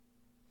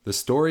The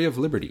Story of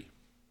Liberty,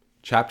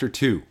 Chapter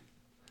 2.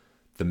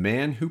 The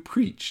Man Who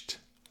Preached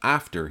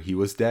After He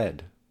Was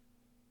Dead.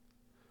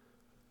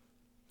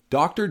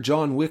 Dr.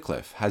 John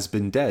Wycliffe has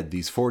been dead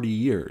these 40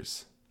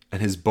 years, and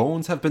his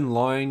bones have been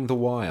lying the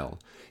while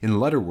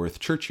in Lutterworth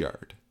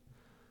churchyard.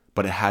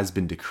 But it has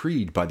been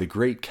decreed by the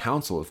great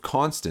Council of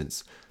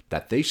Constance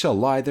that they shall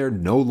lie there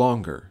no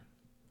longer.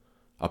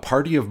 A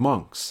party of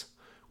monks,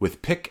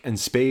 with pick and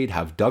spade,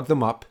 have dug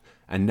them up,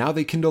 and now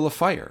they kindle a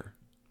fire,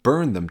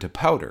 burn them to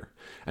powder,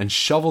 and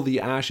shovel the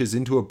ashes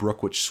into a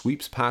brook which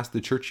sweeps past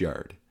the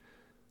churchyard.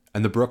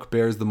 And the brook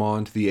bears them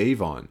on to the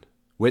Avon,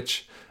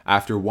 which,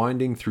 after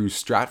winding through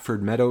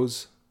Stratford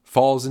meadows,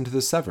 falls into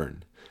the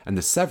Severn, and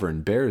the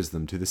Severn bears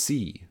them to the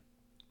sea.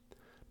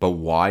 But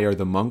why are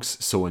the monks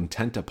so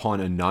intent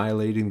upon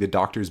annihilating the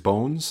doctor's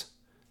bones?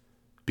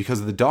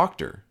 Because the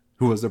doctor,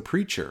 who was a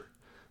preacher,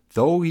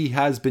 though he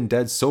has been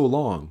dead so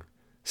long,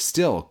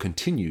 still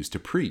continues to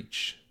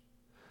preach.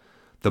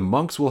 The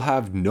monks will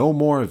have no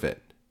more of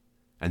it,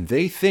 and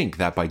they think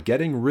that by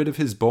getting rid of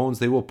his bones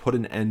they will put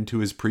an end to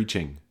his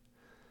preaching.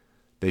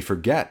 They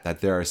forget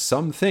that there are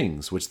some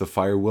things which the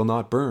fire will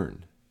not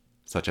burn,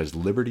 such as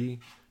liberty,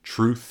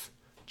 truth,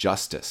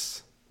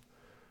 justice.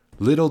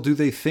 Little do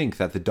they think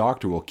that the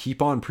doctor will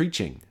keep on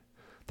preaching,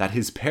 that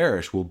his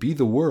parish will be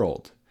the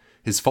world,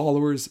 his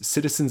followers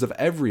citizens of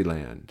every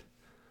land,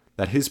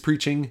 that his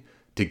preaching,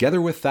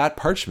 together with that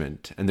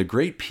parchment and the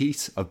great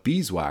piece of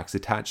beeswax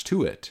attached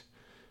to it,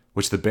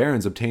 which the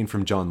barons obtained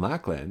from John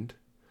Lackland,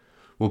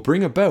 will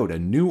bring about a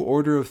new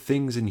order of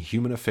things in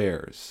human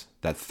affairs,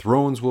 that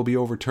thrones will be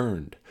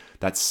overturned,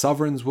 that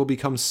sovereigns will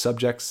become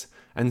subjects,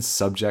 and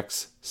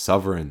subjects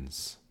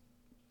sovereigns.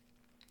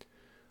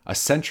 A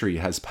century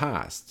has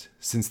passed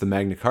since the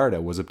Magna Carta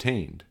was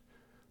obtained,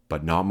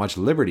 but not much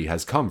liberty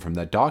has come from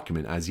that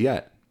document as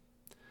yet.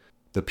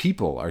 The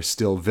people are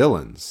still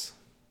villains.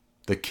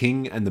 The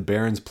king and the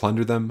barons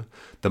plunder them.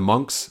 The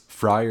monks,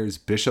 friars,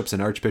 bishops,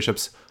 and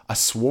archbishops, a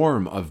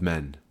swarm of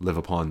men, live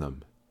upon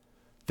them.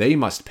 They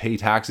must pay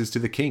taxes to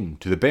the king,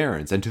 to the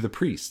barons, and to the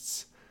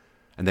priests,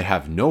 and they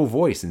have no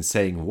voice in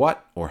saying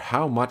what or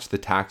how much the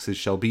taxes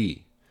shall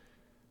be.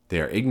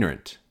 They are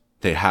ignorant.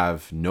 They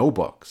have no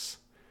books.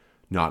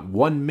 Not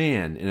one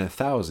man in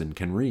 1,000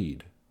 can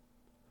read.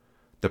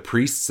 The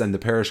priests and the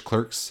parish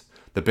clerks,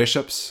 the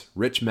bishops,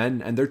 rich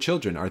men, and their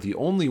children are the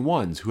only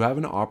ones who have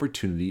an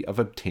opportunity of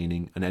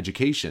obtaining an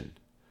education.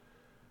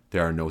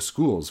 There are no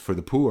schools for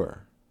the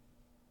poor.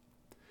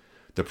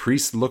 The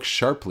priests look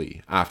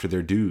sharply after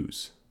their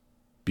dues,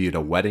 be it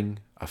a wedding,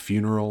 a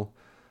funeral,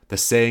 the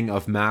saying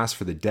of Mass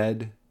for the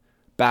dead,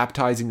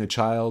 baptizing a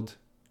child,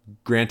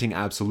 granting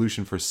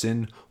absolution for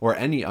sin, or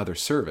any other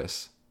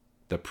service.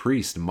 The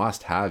priest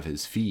must have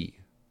his fee.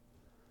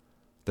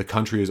 The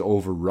country is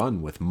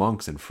overrun with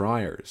monks and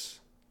friars,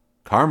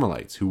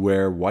 Carmelites who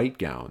wear white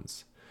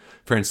gowns,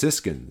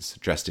 Franciscans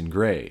dressed in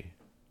gray,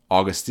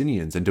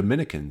 Augustinians and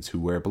Dominicans who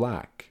wear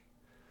black.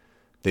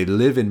 They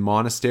live in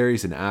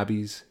monasteries and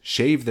abbeys,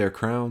 shave their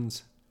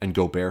crowns, and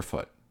go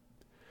barefoot.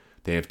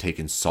 They have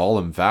taken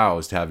solemn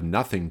vows to have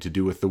nothing to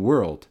do with the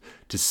world,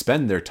 to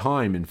spend their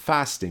time in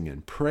fasting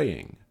and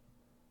praying.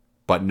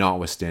 But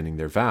notwithstanding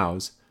their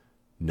vows,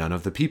 none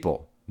of the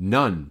people,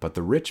 none but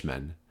the rich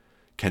men,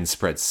 can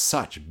spread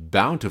such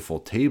bountiful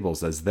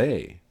tables as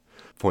they.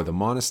 For the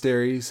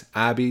monasteries,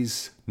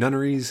 abbeys,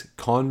 nunneries,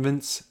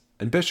 convents,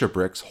 and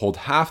bishoprics hold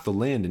half the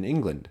land in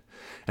England,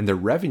 and their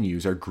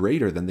revenues are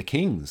greater than the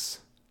king's.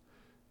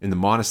 In the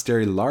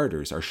monastery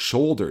larders are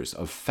shoulders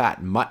of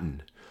fat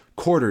mutton,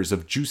 quarters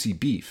of juicy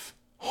beef,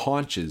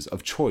 haunches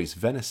of choice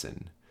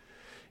venison.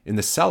 In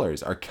the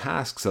cellars are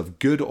casks of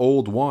good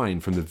old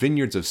wine from the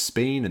vineyards of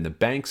Spain and the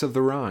banks of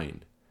the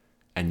Rhine.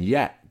 And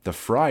yet the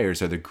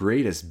friars are the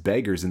greatest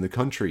beggars in the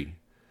country.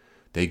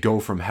 They go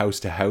from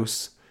house to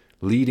house,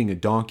 leading a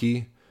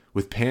donkey,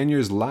 with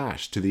panniers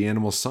lashed to the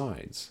animal's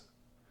sides,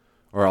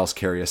 or else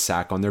carry a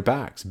sack on their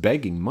backs,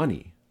 begging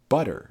money,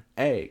 butter,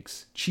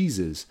 eggs,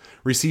 cheeses,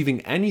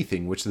 receiving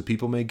anything which the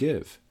people may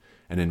give,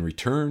 and in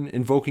return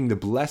invoking the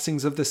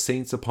blessings of the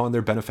saints upon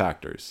their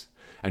benefactors,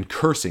 and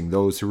cursing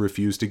those who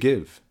refuse to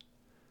give.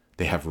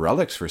 They have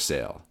relics for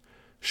sale,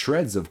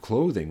 shreds of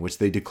clothing which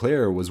they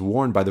declare was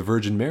worn by the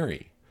Virgin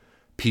Mary,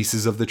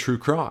 pieces of the true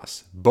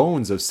cross,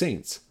 bones of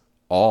saints,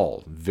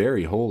 all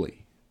very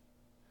holy.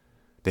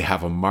 They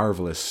have a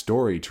marvelous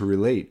story to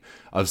relate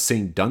of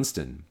St.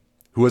 Dunstan,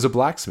 who was a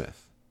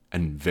blacksmith,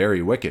 and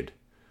very wicked,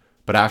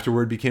 but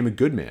afterward became a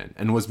good man,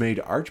 and was made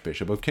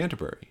Archbishop of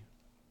Canterbury.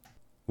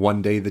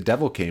 One day the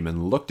devil came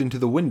and looked into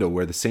the window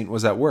where the saint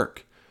was at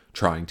work,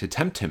 trying to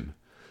tempt him,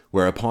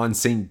 whereupon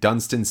St.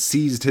 Dunstan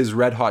seized his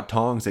red-hot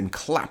tongs and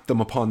clapped them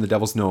upon the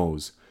devil's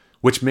nose,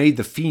 which made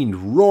the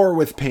fiend roar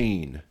with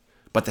pain,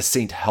 but the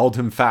saint held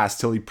him fast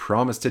till he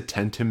promised to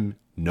tempt him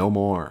no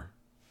more.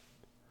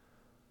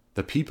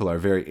 The people are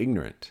very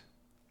ignorant.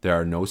 There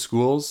are no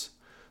schools.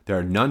 There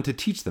are none to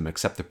teach them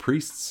except the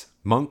priests,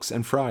 monks,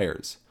 and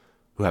friars,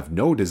 who have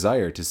no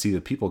desire to see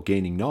the people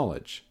gaining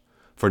knowledge,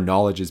 for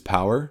knowledge is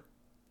power,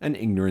 and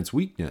ignorance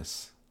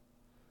weakness.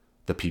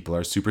 The people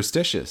are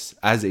superstitious,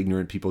 as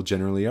ignorant people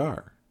generally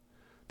are.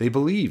 They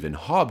believe in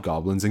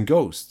hobgoblins and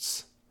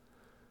ghosts.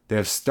 They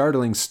have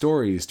startling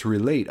stories to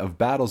relate of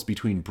battles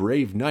between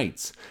brave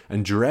knights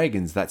and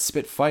dragons that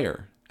spit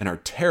fire and are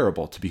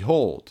terrible to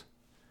behold.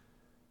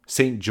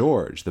 St.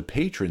 George, the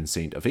patron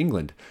saint of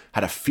England,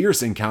 had a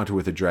fierce encounter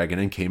with a dragon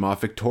and came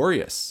off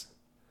victorious.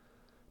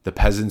 The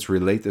peasants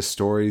relate the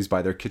stories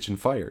by their kitchen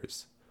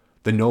fires.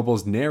 The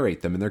nobles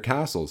narrate them in their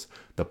castles.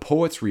 The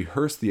poets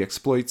rehearse the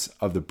exploits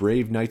of the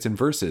brave knights in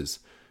verses,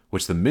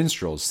 which the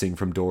minstrels sing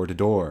from door to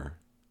door.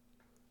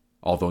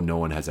 Although no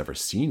one has ever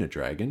seen a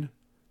dragon,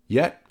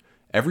 yet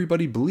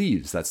everybody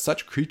believes that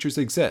such creatures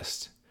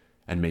exist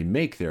and may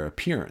make their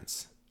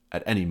appearance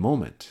at any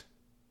moment.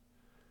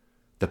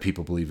 The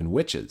people believe in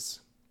witches.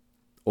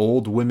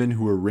 Old women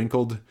who are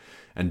wrinkled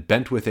and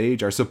bent with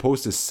age are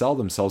supposed to sell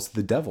themselves to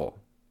the devil,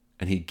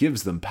 and he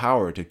gives them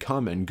power to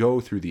come and go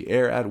through the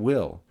air at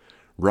will,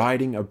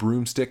 riding a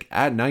broomstick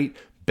at night,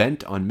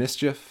 bent on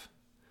mischief,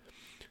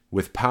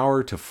 with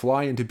power to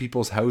fly into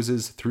people's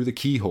houses through the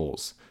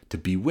keyholes, to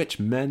bewitch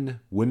men,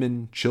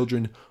 women,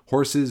 children,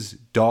 horses,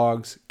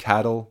 dogs,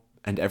 cattle,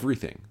 and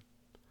everything.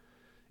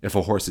 If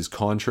a horse is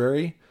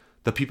contrary,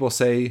 the people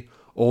say,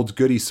 "Old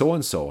goody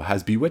so-and-so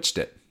has bewitched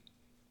it."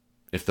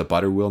 If the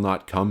butter will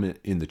not come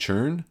in the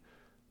churn,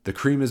 the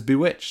cream is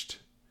bewitched.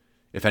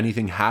 If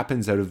anything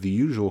happens out of the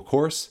usual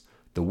course,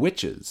 the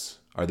witches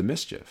are the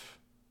mischief.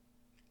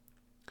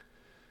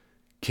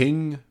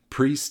 King,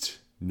 priest,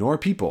 nor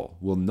people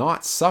will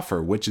not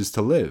suffer witches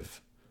to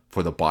live,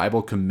 for the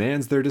Bible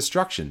commands their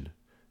destruction,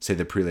 say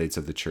the prelates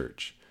of the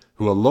church,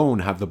 who alone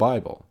have the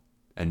Bible,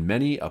 and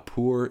many a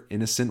poor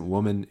innocent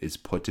woman is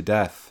put to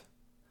death.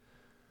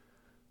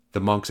 The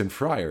monks and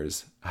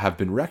friars have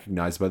been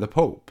recognized by the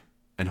Pope,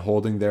 and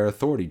holding their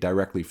authority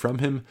directly from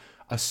him,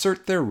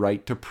 assert their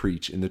right to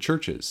preach in the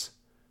churches,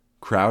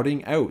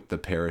 crowding out the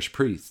parish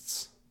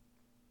priests.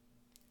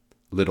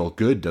 Little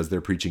good does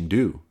their preaching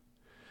do.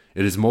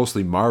 It is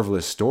mostly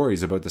marvelous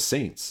stories about the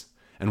saints,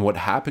 and what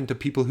happened to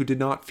people who did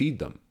not feed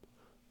them,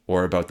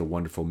 or about the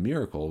wonderful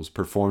miracles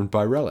performed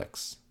by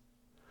relics.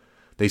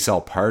 They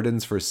sell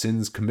pardons for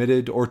sins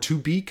committed or to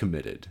be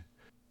committed,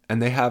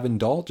 and they have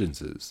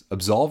indulgences,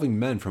 absolving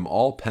men from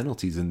all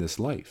penalties in this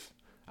life,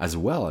 as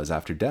well as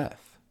after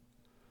death.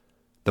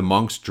 The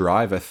monks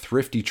drive a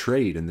thrifty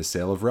trade in the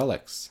sale of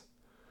relics.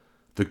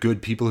 The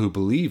good people who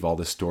believe all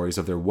the stories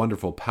of their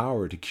wonderful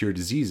power to cure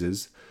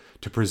diseases,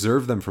 to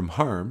preserve them from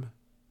harm,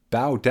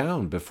 bow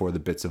down before the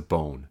bits of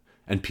bone,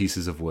 and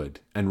pieces of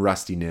wood, and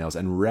rusty nails,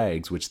 and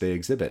rags which they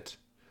exhibit.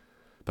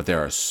 But there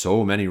are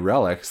so many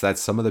relics that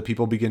some of the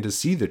people begin to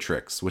see the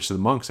tricks which the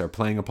monks are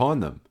playing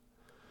upon them.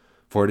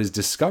 For it is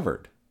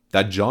discovered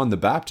that John the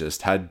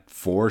Baptist had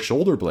 4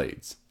 shoulder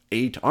blades,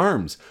 8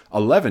 arms,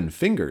 11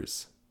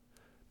 fingers,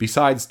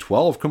 besides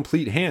 12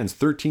 complete hands,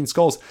 13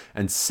 skulls,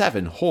 and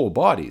 7 whole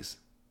bodies.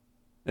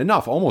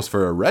 Enough almost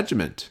for a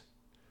regiment.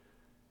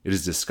 It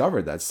is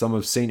discovered that some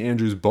of St.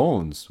 Andrew's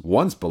bones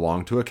once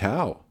belonged to a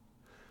cow,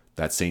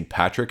 that St.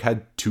 Patrick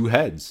had 2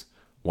 heads,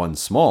 one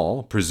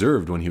small,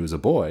 preserved when he was a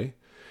boy,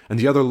 and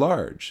the other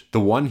large,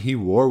 the one he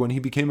wore when he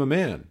became a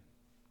man.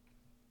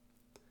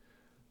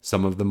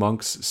 Some of the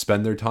monks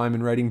spend their time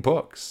in writing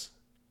books,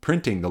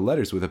 printing the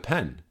letters with a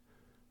pen,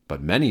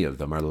 but many of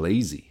them are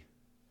lazy.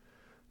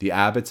 The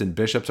abbots and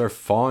bishops are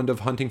fond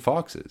of hunting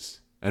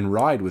foxes, and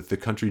ride with the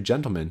country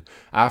gentlemen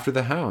after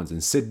the hounds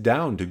and sit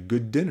down to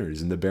good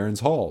dinners in the barons'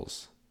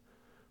 halls.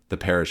 The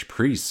parish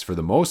priests, for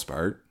the most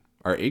part,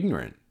 are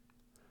ignorant.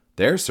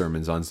 Their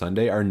sermons on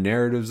Sunday are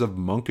narratives of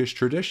monkish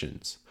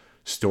traditions,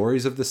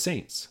 stories of the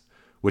saints,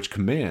 which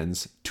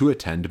commands to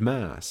attend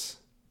Mass.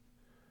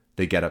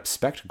 They get up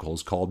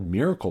spectacles called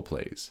miracle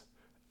plays,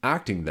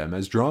 acting them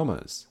as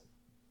dramas.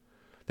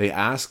 They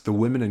ask the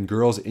women and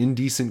girls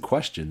indecent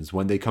questions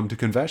when they come to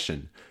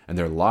confession, and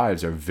their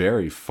lives are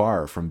very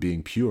far from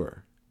being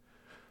pure.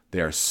 They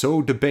are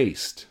so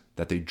debased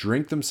that they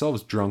drink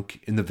themselves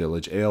drunk in the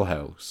village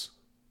alehouse.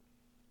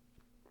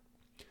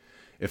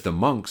 If the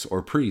monks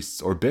or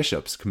priests or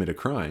bishops commit a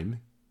crime,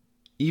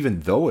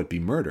 even though it be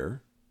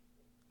murder,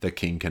 the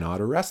king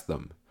cannot arrest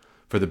them,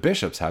 for the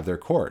bishops have their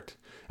court,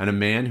 and a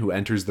man who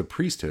enters the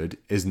priesthood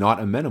is not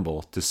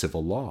amenable to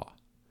civil law.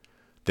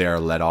 They are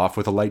let off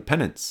with a light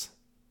penance,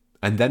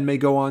 and then may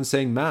go on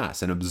saying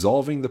Mass and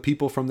absolving the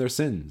people from their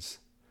sins.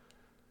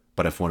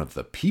 But if one of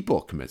the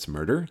people commits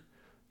murder,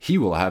 he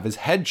will have his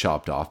head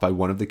chopped off by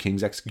one of the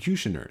king's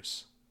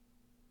executioners.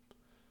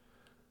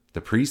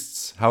 The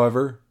priests,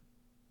 however,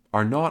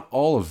 are not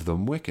all of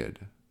them wicked.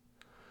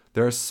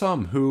 There are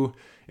some who,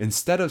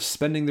 instead of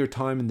spending their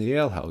time in the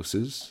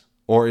alehouses,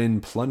 or in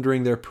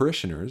plundering their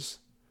parishioners,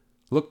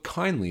 look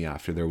kindly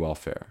after their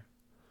welfare.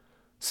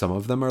 Some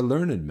of them are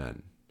learned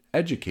men,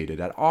 educated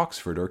at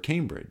Oxford or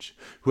Cambridge,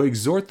 who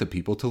exhort the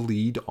people to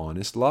lead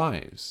honest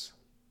lives.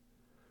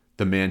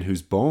 The man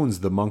whose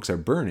bones the monks are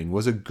burning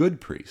was a good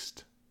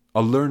priest,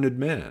 a learned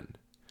man.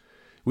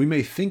 We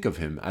may think of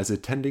him as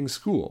attending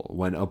school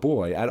when a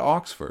boy at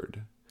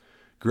Oxford,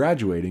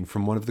 graduating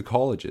from one of the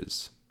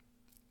colleges,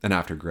 and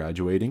after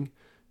graduating,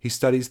 he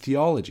studies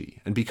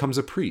theology and becomes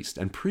a priest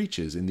and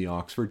preaches in the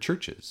Oxford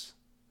churches.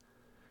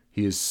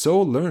 He is so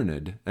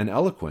learned and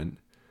eloquent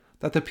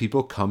that the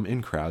people come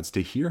in crowds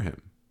to hear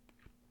him.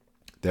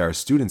 There are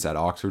students at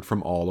Oxford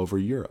from all over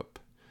Europe,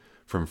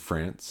 from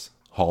France,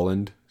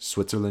 Holland,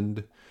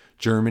 Switzerland,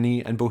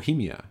 Germany, and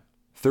Bohemia,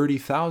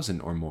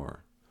 30,000 or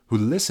more, who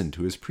listen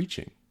to his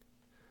preaching.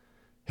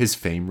 His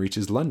fame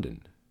reaches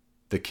London.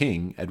 The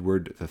king,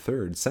 Edward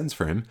III, sends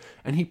for him,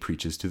 and he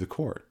preaches to the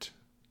court.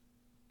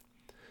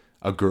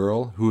 A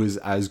girl who is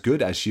as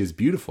good as she is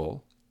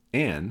beautiful,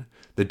 Anne,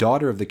 the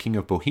daughter of the King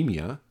of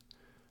Bohemia,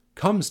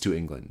 comes to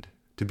England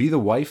to be the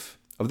wife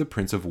of the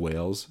Prince of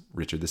Wales,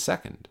 Richard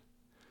II.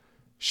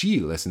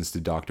 She listens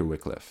to Dr.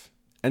 Wycliffe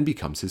and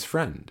becomes his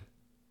friend.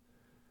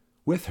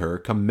 With her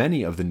come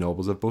many of the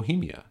nobles of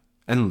Bohemia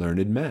and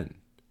learned men.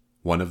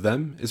 One of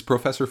them is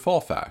Professor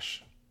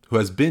Faulfash, who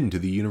has been to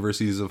the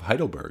universities of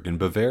Heidelberg and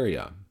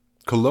Bavaria,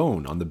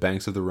 Cologne on the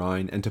banks of the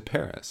Rhine, and to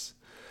Paris.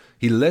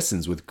 He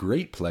listens with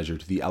great pleasure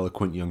to the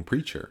eloquent young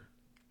preacher,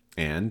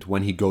 and,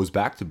 when he goes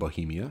back to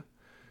Bohemia,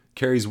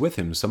 carries with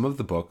him some of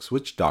the books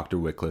which Dr.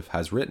 Wycliffe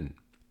has written.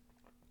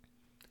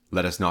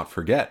 Let us not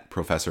forget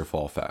Professor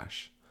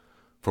Faulfash,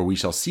 for we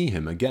shall see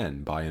him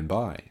again by and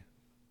by.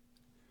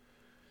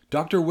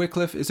 Dr.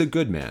 Wycliffe is a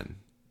good man,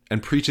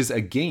 and preaches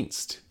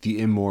against the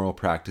immoral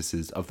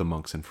practices of the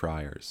monks and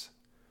friars.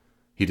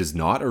 He does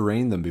not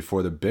arraign them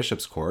before the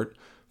bishop's court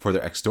for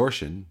their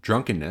extortion,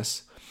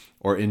 drunkenness,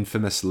 or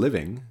infamous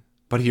living,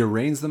 but he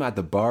arraigns them at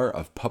the bar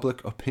of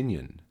public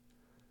opinion.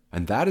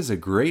 And that is a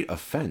great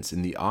offense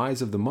in the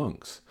eyes of the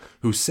monks,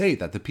 who say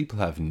that the people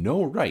have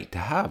no right to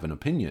have an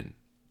opinion.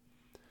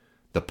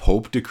 The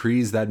Pope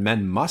decrees that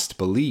men must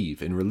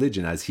believe in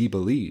religion as he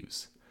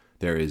believes.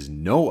 There is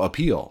no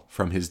appeal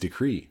from his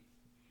decree.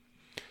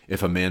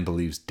 If a man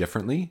believes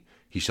differently,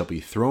 he shall be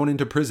thrown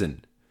into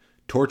prison,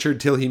 tortured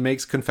till he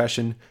makes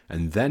confession,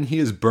 and then he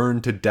is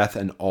burned to death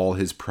and all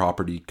his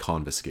property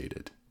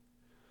confiscated.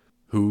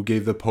 Who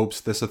gave the popes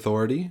this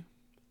authority?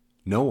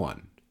 No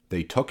one.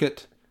 They took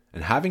it,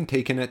 and having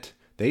taken it,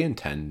 they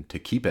intend to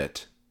keep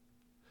it.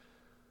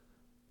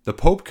 The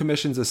Pope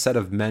commissions a set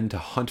of men to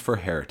hunt for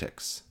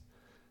heretics.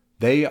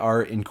 They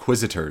are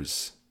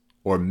inquisitors,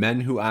 or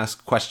men who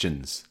ask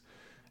questions,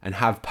 and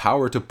have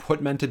power to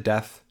put men to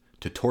death,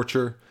 to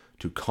torture,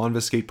 to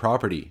confiscate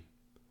property.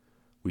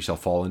 We shall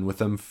fall in with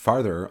them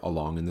farther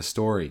along in the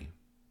story.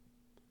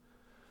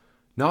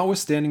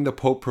 Notwithstanding the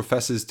Pope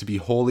professes to be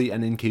holy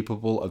and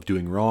incapable of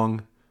doing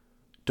wrong,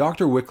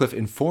 Dr. Wycliffe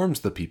informs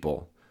the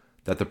people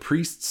that the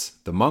priests,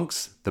 the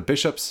monks, the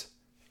bishops,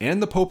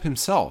 and the Pope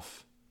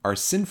himself are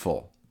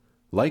sinful,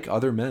 like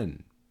other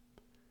men.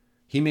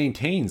 He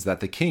maintains that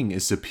the king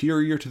is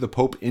superior to the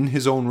Pope in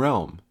his own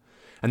realm,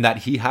 and that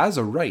he has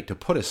a right to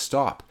put a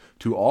stop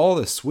to all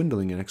the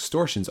swindling and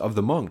extortions of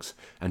the monks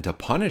and to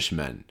punish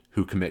men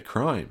who commit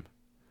crime.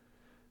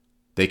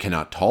 They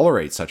cannot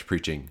tolerate such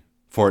preaching,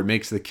 for it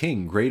makes the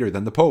king greater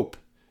than the Pope.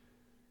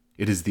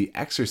 It is the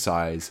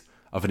exercise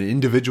of an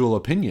individual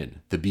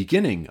opinion, the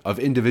beginning of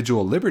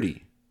individual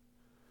liberty.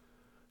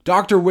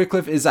 Dr.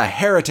 Wycliffe is a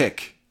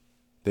heretic,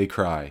 they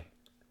cry.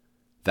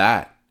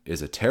 That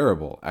is a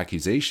terrible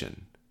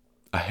accusation.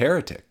 A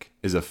heretic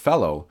is a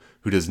fellow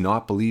who does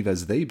not believe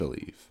as they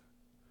believe.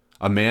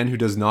 A man who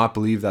does not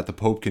believe that the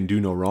Pope can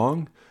do no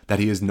wrong, that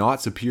he is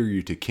not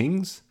superior to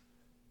kings,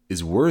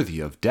 is worthy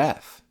of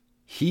death.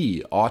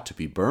 He ought to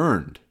be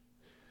burned.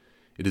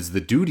 It is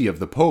the duty of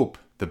the Pope,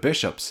 the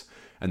bishops,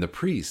 and the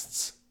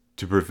priests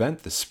to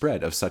prevent the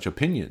spread of such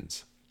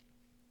opinions.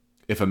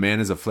 If a man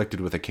is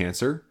afflicted with a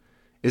cancer,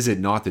 is it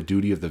not the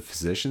duty of the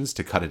physicians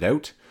to cut it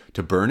out,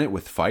 to burn it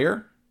with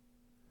fire?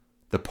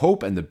 The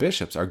Pope and the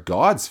bishops are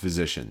God's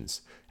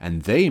physicians,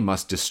 and they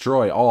must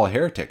destroy all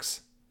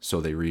heretics, so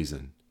they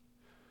reason.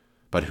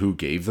 But who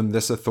gave them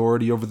this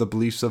authority over the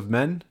beliefs of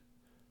men?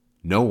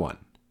 No one.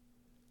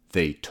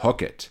 They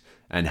took it,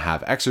 and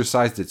have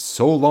exercised it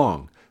so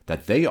long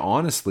that they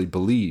honestly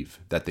believe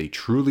that they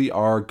truly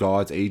are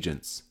God's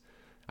agents,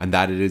 and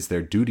that it is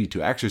their duty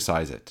to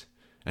exercise it,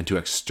 and to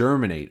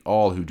exterminate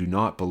all who do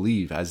not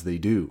believe as they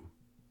do.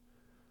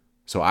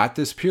 So at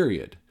this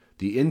period,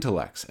 the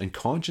intellects and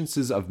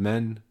consciences of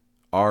men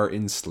are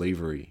in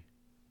slavery.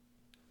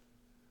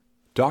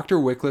 Dr.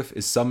 Wycliffe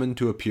is summoned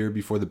to appear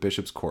before the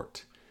bishop's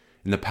court,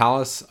 in the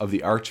palace of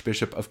the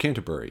Archbishop of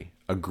Canterbury,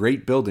 a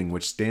great building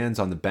which stands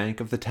on the bank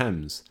of the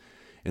Thames,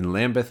 in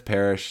Lambeth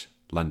Parish,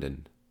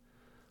 London.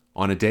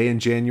 On a day in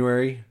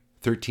January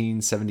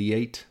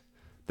 1378,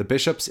 the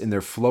bishops in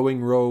their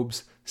flowing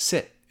robes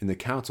sit in the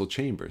council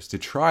chambers to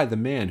try the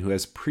man who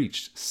has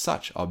preached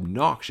such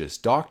obnoxious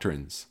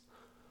doctrines.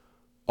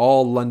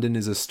 All London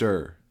is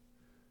astir.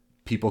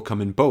 People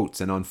come in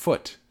boats and on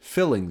foot,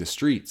 filling the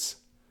streets.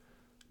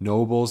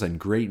 Nobles and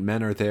great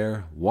men are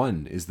there.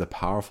 One is the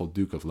powerful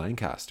Duke of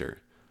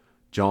Lancaster,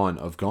 John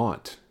of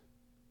Gaunt.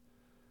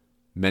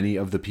 Many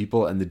of the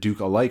people and the Duke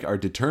alike are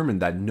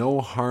determined that no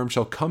harm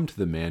shall come to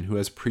the man who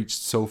has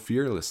preached so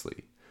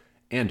fearlessly,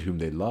 and whom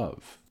they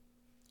love.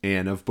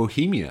 Anne of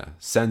Bohemia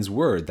sends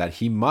word that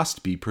he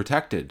must be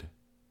protected.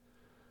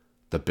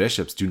 The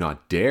bishops do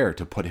not dare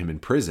to put him in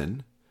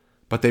prison,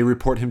 but they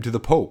report him to the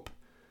Pope,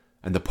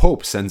 and the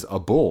Pope sends a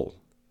bull,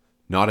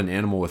 not an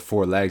animal with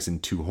 4 legs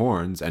and 2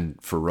 horns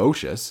and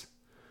ferocious,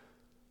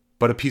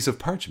 but a piece of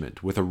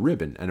parchment with a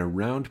ribbon and a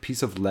round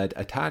piece of lead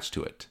attached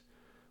to it,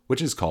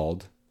 which is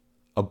called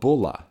a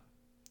bulla.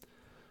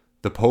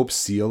 The Pope's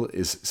seal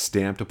is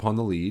stamped upon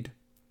the lead,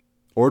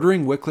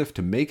 ordering Wycliffe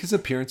to make his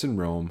appearance in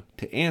Rome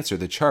to answer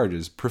the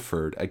charges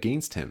preferred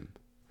against him.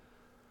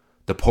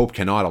 The Pope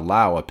cannot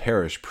allow a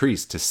parish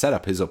priest to set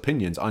up his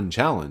opinions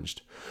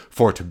unchallenged,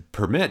 for to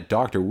permit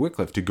Dr.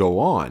 Wycliffe to go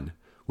on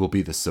will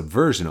be the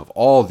subversion of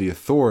all the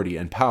authority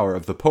and power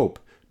of the Pope,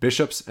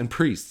 bishops, and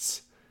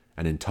priests,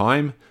 and in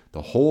time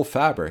the whole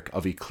fabric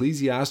of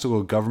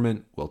ecclesiastical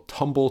government will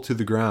tumble to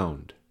the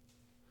ground.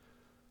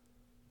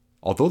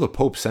 Although the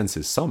Pope sends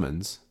his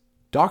summons,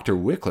 Dr.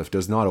 Wycliffe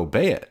does not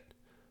obey it,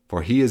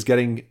 for he is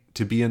getting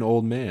to be an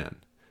old man,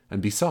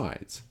 and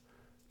besides,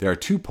 there are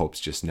 2 popes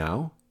just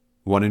now,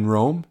 one in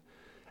Rome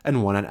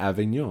and one at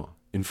Avignon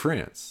in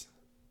France.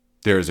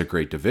 There is a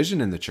great division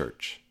in the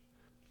church.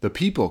 The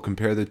people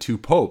compare the 2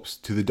 popes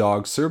to the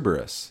dog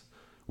Cerberus,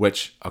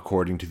 which,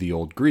 according to the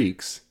old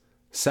Greeks,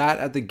 sat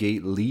at the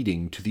gate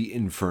leading to the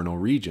infernal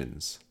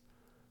regions.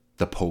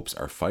 The popes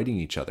are fighting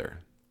each other.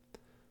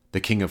 The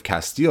King of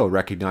Castile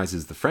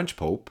recognizes the French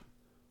pope,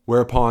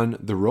 whereupon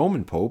the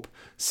Roman pope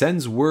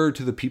sends word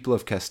to the people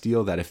of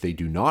Castile that if they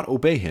do not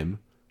obey him,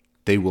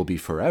 they will be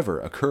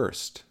forever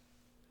accursed.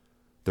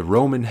 The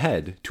Roman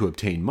head, to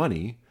obtain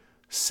money,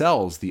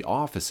 sells the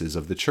offices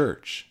of the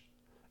church.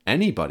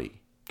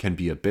 Anybody can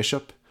be a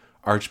bishop,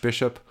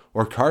 archbishop,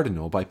 or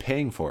cardinal by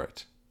paying for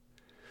it.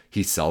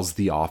 He sells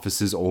the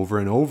offices over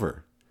and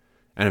over,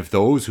 and if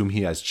those whom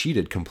he has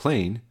cheated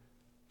complain,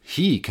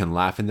 he can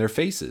laugh in their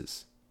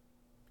faces.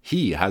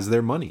 He has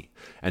their money,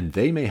 and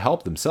they may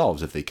help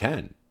themselves if they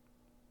can.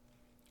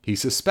 He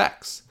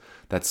suspects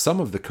that some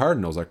of the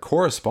cardinals are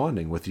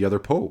corresponding with the other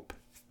pope.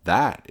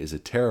 That is a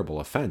terrible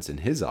offense in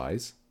his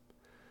eyes.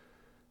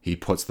 He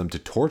puts them to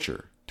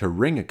torture, to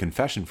wring a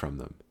confession from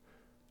them,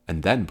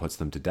 and then puts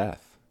them to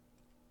death.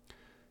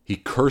 He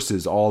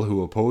curses all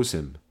who oppose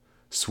him,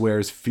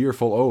 swears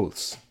fearful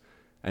oaths,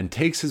 and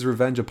takes his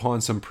revenge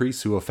upon some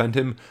priests who offend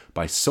him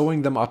by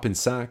sewing them up in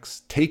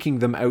sacks, taking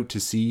them out to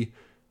sea,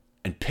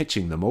 and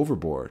pitching them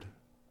overboard.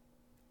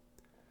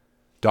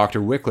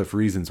 Dr. Wycliffe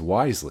reasons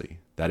wisely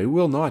that it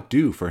will not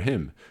do for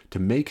him to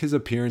make his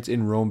appearance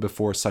in Rome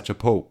before such a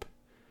pope,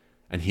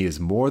 and he is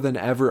more than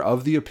ever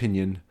of the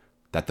opinion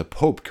that the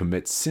Pope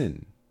commits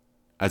sin,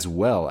 as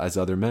well as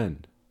other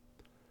men.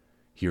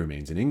 He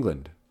remains in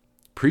England,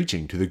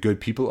 preaching to the good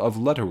people of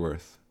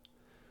Lutterworth.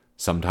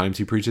 Sometimes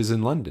he preaches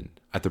in London,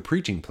 at the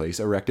preaching place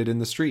erected in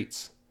the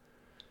streets.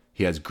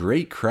 He has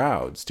great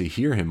crowds to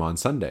hear him on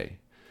Sunday,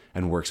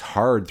 and works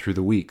hard through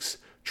the weeks,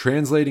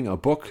 translating a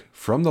book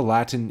from the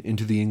Latin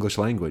into the English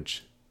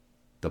language,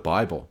 the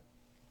Bible.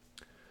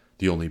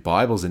 The only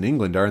Bibles in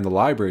England are in the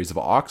libraries of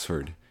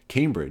Oxford,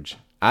 Cambridge,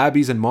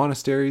 abbeys and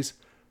monasteries,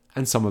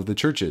 and some of the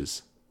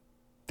churches.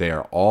 They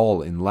are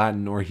all in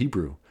Latin or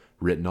Hebrew,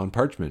 written on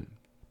parchment.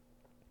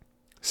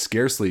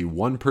 Scarcely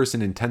 1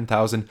 person in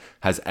 10,000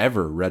 has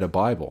ever read a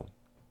Bible.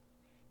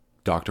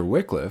 Dr.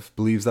 Wycliffe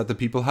believes that the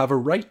people have a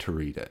right to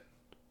read it,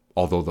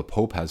 although the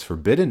Pope has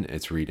forbidden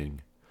its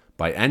reading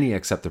by any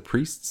except the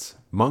priests,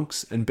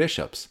 monks, and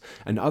bishops,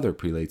 and other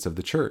prelates of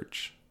the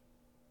church.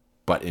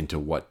 But into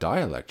what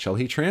dialect shall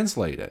he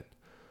translate it?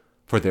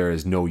 For there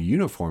is no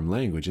uniform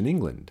language in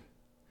England.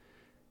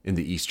 In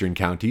the eastern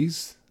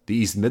counties, the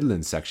East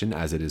Midlands section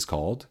as it is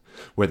called,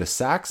 where the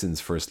Saxons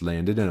first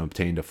landed and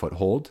obtained a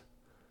foothold,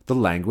 the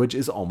language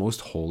is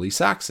almost wholly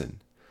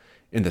Saxon.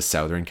 In the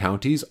southern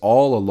counties,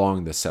 all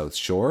along the south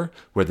shore,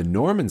 where the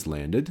Normans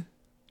landed,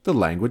 the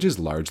language is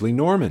largely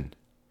Norman.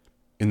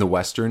 In the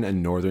western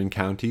and northern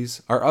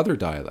counties are other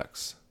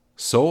dialects,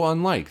 so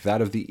unlike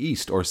that of the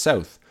east or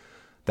south,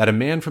 that a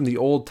man from the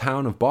old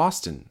town of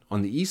Boston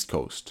on the east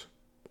coast,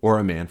 or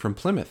a man from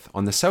Plymouth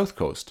on the south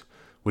coast,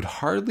 would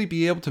hardly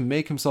be able to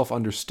make himself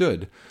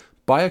understood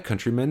by a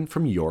countryman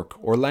from York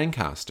or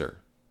Lancaster.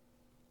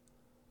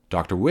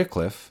 Dr.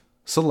 Wycliffe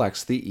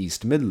selects the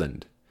East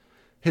Midland,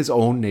 his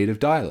own native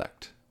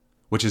dialect,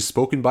 which is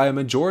spoken by a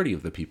majority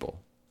of the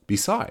people.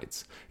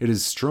 Besides, it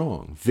is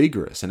strong,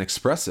 vigorous, and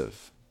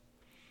expressive.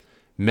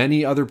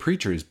 Many other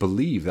preachers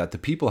believe that the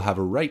people have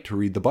a right to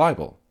read the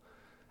Bible,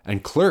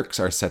 and clerks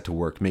are set to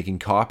work making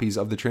copies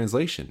of the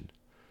translation,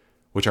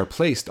 which are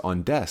placed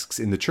on desks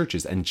in the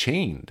churches and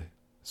chained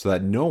so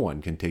that no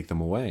one can take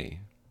them away.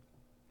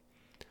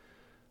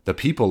 The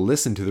people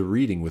listen to the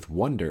reading with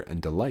wonder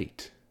and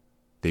delight.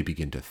 They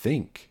begin to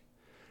think,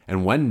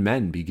 and when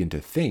men begin to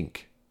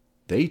think,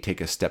 they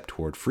take a step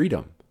toward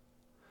freedom.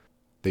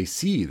 They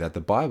see that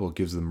the Bible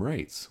gives them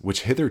rights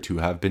which hitherto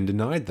have been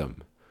denied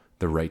them,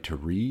 the right to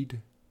read,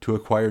 to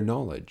acquire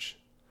knowledge.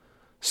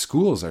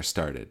 Schools are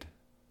started.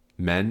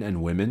 Men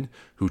and women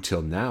who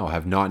till now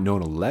have not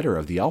known a letter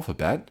of the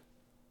alphabet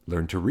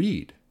learn to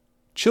read.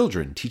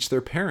 Children teach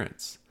their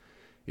parents.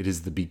 It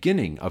is the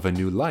beginning of a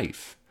new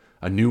life,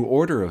 a new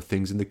order of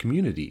things in the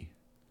community.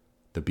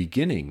 the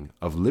beginning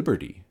of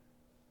liberty.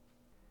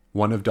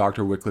 One of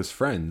Dr. Wycliffe's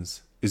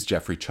friends is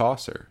Geoffrey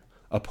Chaucer,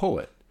 a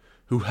poet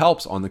who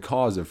helps on the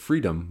cause of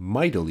freedom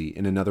mightily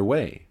in another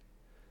way.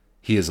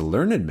 He is a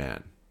learned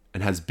man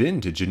and has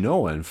been to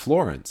Genoa and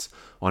Florence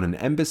on an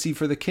embassy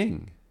for the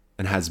king,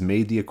 and has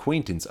made the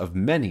acquaintance of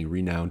many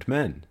renowned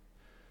men.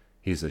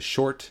 He is a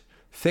short,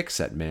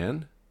 thick-set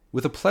man,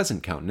 with a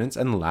pleasant countenance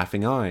and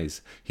laughing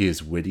eyes. He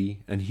is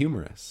witty and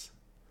humorous.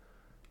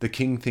 The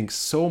king thinks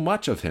so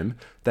much of him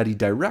that he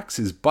directs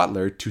his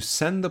butler to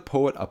send the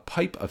poet a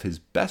pipe of his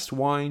best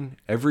wine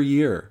every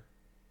year.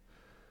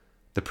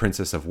 The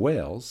Princess of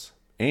Wales,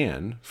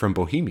 Anne, from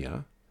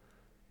Bohemia,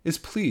 is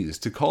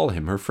pleased to call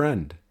him her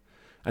friend,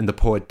 and the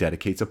poet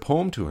dedicates a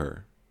poem to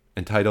her,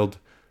 entitled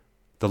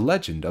The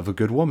Legend of a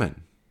Good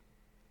Woman.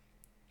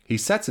 He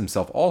sets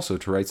himself also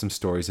to write some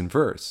stories in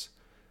verse,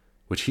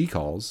 which he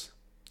calls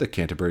the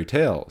Canterbury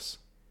Tales.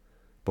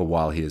 But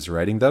while he is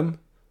writing them,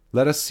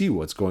 let us see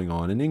what's going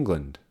on in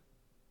England.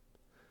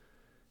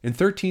 In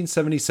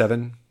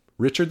 1377,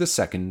 Richard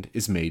II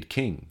is made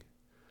king.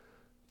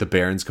 The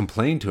barons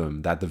complain to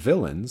him that the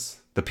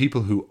villains, the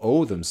people who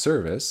owe them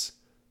service,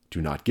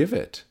 do not give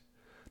it,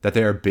 that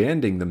they are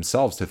banding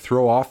themselves to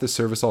throw off the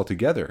service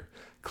altogether,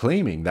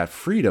 claiming that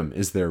freedom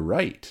is their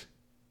right.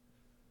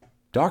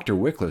 Dr.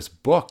 Wycliffe's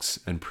books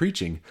and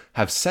preaching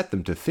have set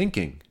them to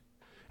thinking,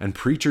 and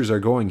preachers are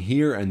going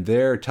here and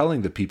there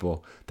telling the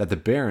people that the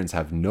barons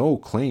have no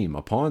claim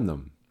upon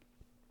them.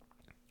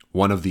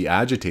 One of the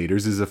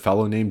agitators is a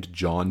fellow named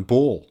John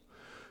Bull,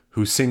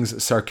 who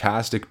sings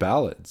sarcastic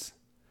ballads.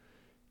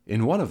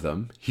 In one of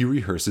them, he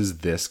rehearses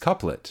this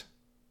couplet: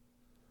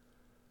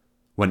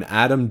 When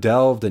Adam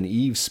delved and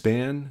Eve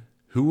span,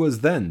 who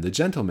was then the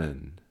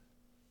gentleman?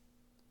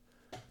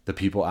 The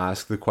people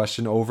ask the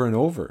question over and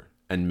over,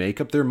 and make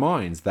up their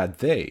minds that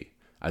they,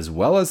 as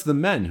well as the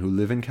men who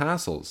live in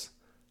castles,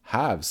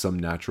 have some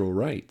natural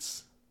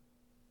rights.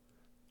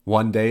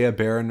 One day a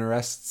baron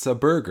arrests a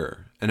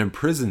burgher and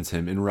imprisons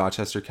him in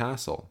Rochester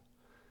Castle,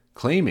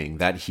 claiming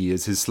that he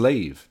is his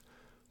slave,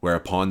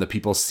 whereupon the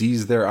people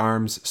seize their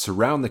arms,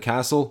 surround the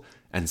castle,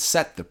 and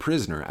set the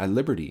prisoner at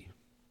liberty.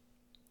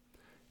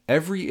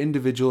 Every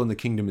individual in the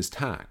kingdom is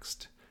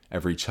taxed,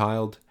 every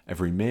child,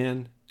 every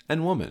man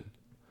and woman.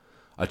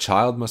 A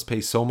child must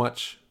pay so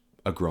much,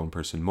 a grown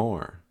person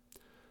more.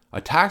 A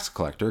tax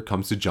collector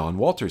comes to John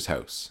Walter's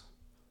house.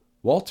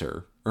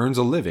 Walter earns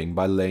a living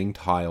by laying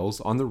tiles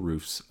on the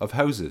roofs of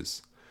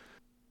houses.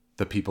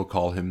 The people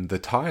call him the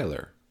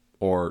Tiler,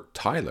 or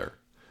Tyler,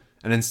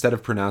 and instead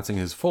of pronouncing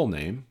his full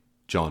name,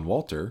 John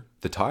Walter,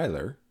 the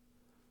Tiler,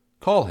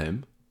 call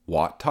him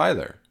Wat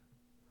Tyler.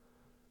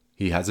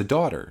 He has a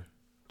daughter,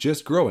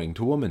 just growing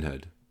to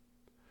womanhood.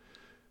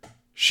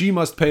 She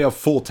must pay a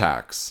full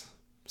tax,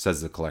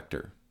 says the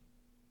collector.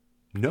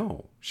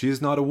 No, she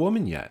is not a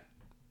woman yet,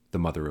 the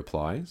mother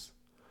replies.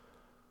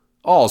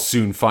 I'll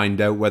soon find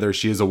out whether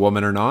she is a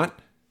woman or not,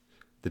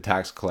 the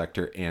tax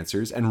collector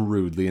answers and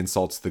rudely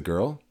insults the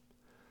girl.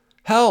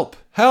 Help!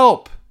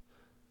 Help!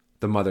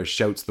 The mother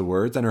shouts the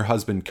words and her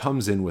husband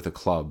comes in with a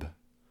club.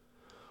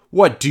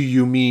 What do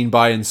you mean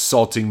by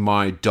insulting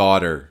my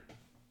daughter?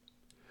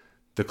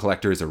 The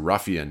collector is a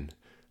ruffian.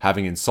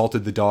 Having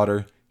insulted the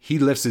daughter, he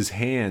lifts his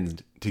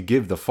hand to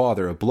give the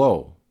father a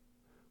blow,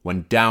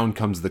 when down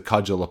comes the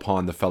cudgel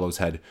upon the fellow's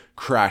head,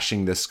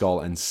 crashing the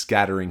skull and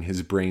scattering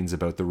his brains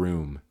about the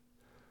room.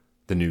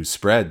 The news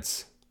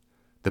spreads.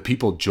 The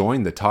people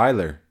join the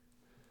Tyler.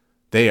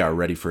 They are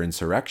ready for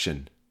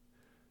insurrection.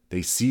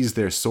 They seize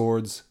their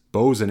swords,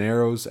 bows and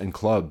arrows, and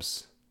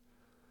clubs.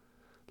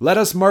 Let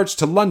us march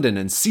to London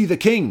and see the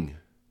king,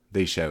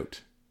 they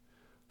shout.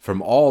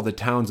 From all the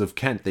towns of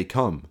Kent they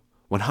come,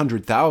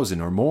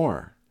 100,000 or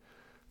more.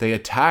 They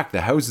attack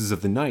the houses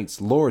of the knights,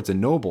 lords,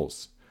 and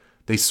nobles.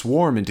 They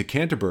swarm into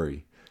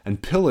Canterbury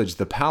and pillage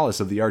the palace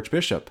of the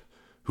archbishop,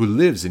 who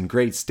lives in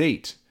great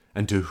state,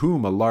 and to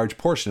whom a large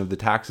portion of the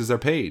taxes are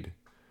paid.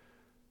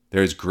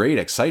 There is great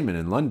excitement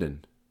in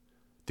London.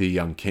 The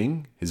young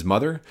king, his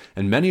mother,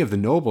 and many of the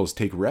nobles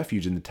take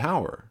refuge in the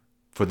Tower,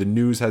 for the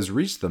news has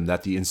reached them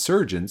that the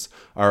insurgents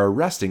are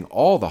arresting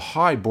all the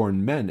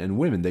high-born men and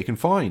women they can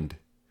find.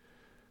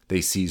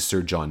 They seize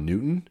Sir John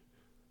Newton,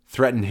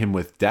 threaten him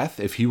with death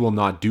if he will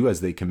not do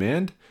as they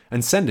command,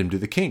 and send him to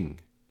the king,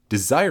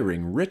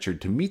 desiring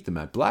Richard to meet them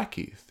at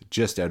Blackheath,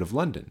 just out of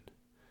London.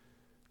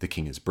 The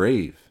king is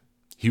brave.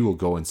 He will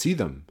go and see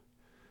them.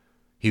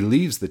 He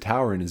leaves the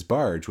Tower in his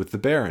barge with the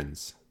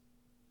barons.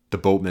 The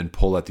boatmen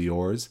pull at the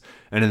oars,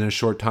 and in a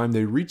short time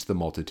they reach the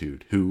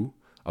multitude, who,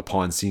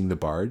 upon seeing the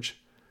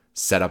barge,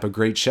 set up a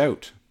great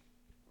shout.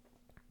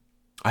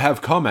 I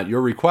have come at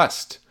your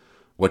request.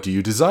 What do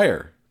you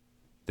desire?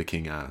 The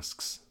king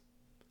asks.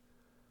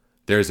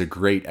 There is a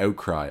great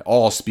outcry,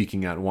 all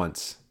speaking at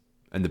once,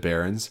 and the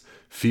barons,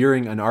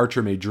 fearing an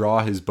archer may draw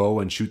his bow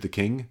and shoot the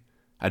king,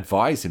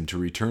 advise him to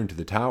return to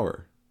the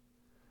Tower.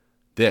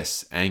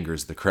 This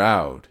angers the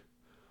crowd.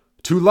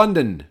 To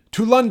London!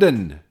 To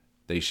London!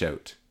 They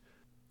shout.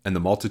 And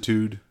the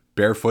multitude,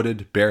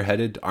 barefooted,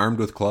 bareheaded, armed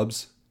with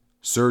clubs,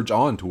 surge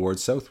on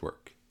towards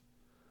Southwark.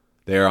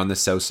 They are on the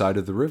south side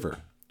of the river,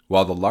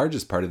 while the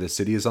largest part of the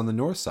city is on the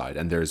north side,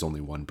 and there is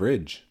only one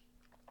bridge.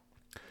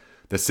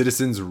 The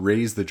citizens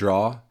raise the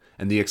draw,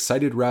 and the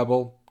excited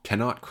rabble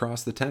cannot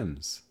cross the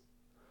Thames.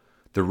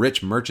 The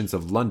rich merchants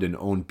of London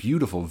own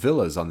beautiful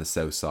villas on the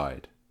south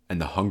side, and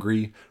the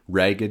hungry,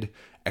 ragged,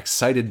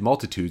 excited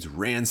multitudes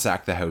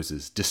ransack the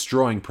houses,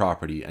 destroying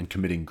property and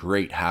committing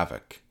great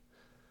havoc.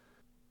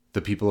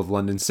 The people of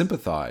London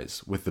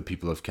sympathize with the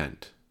people of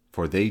Kent,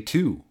 for they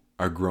too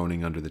are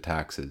groaning under the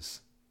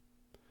taxes.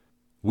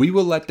 We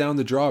will let down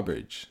the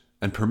drawbridge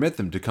and permit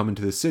them to come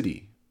into the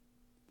city.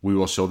 We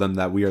will show them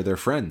that we are their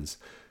friends,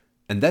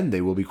 and then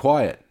they will be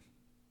quiet,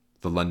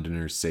 the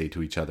Londoners say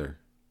to each other.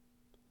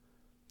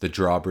 The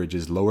drawbridge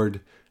is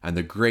lowered, and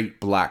the great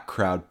black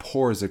crowd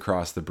pours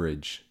across the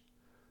bridge.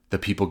 The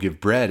people give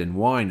bread and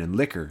wine and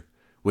liquor,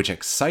 which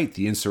excite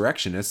the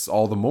insurrectionists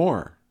all the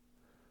more.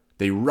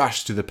 They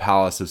rush to the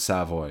Palace of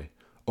Savoy,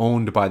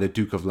 owned by the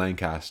Duke of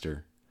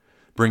Lancaster,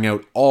 bring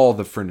out all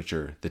the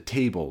furniture, the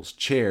tables,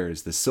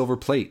 chairs, the silver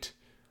plate,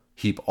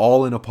 heap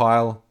all in a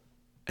pile,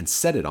 and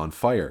set it on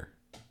fire.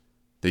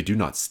 They do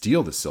not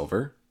steal the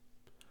silver.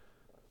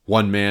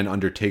 One man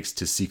undertakes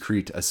to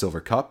secrete a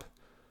silver cup,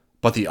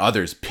 but the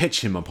others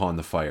pitch him upon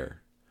the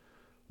fire.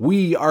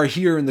 We are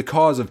here in the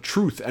cause of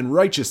truth and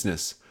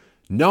righteousness,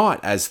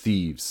 not as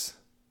thieves,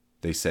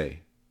 they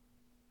say.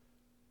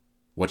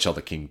 What shall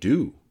the king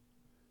do?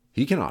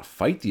 He cannot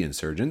fight the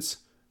insurgents,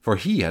 for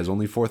he has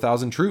only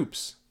 4,000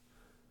 troops.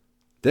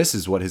 This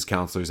is what his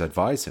counselors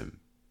advise him.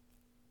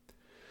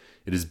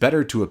 It is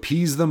better to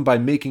appease them by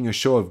making a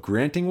show of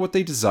granting what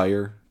they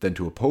desire than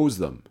to oppose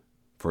them,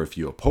 for if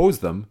you oppose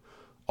them,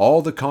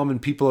 all the common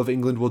people of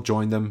England will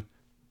join them,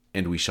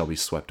 and we shall be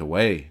swept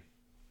away.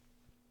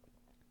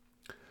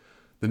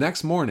 The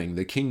next morning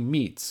the king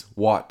meets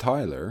Wat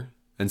Tyler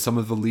and some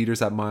of the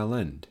leaders at Mile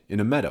End in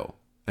a meadow,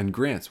 and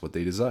grants what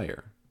they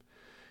desire.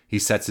 He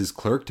sets his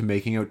clerk to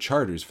making out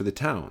charters for the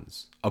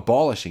towns,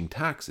 abolishing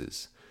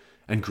taxes,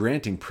 and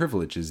granting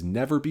privileges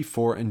never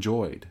before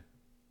enjoyed.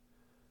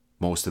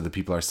 Most of the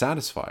people are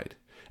satisfied,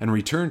 and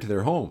return to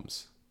their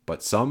homes,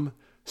 but some,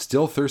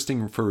 still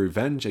thirsting for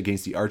revenge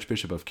against the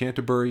Archbishop of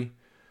Canterbury,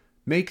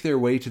 make their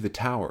way to the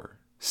Tower,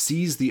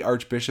 seize the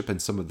Archbishop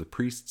and some of the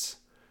priests,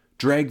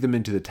 drag them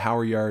into the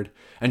Tower yard,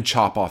 and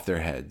chop off their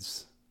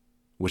heads,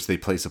 which they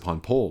place upon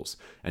poles,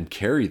 and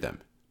carry them,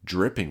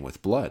 dripping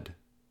with blood,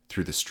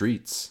 through the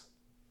streets.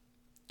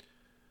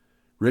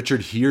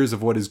 Richard hears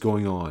of what is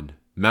going on,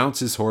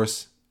 mounts his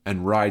horse,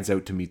 and rides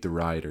out to meet the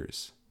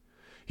rioters.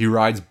 He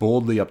rides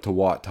boldly up to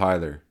Wat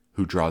Tyler,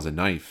 who draws a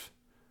knife.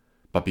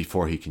 But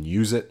before he can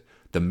use it,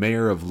 the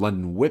mayor of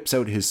London whips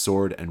out his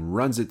sword and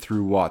runs it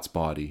through Wat's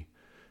body,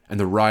 and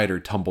the rioter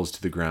tumbles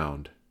to the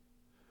ground.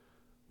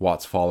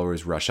 Wat's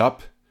followers rush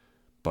up,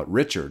 but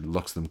Richard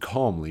looks them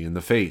calmly in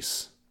the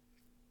face.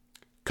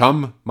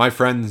 "Come, my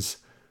friends,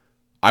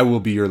 I will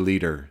be your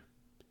leader,"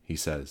 he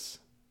says.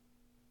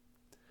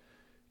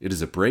 It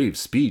is a brave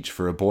speech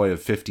for a boy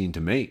of 15 to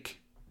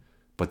make,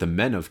 but the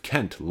men of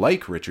Kent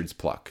like Richard's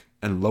pluck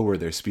and lower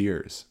their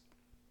spears.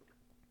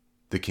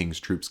 The king's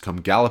troops come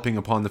galloping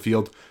upon the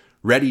field,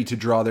 ready to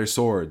draw their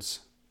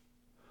swords.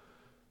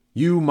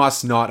 "You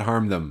must not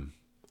harm them.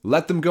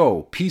 Let them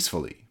go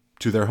peacefully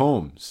to their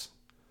homes,"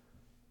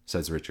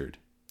 says Richard,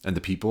 and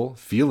the people,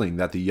 feeling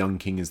that the young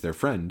king is their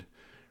friend,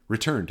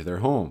 return to their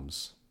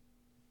homes.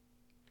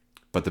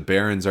 But the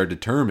barons are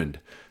determined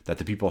that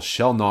the people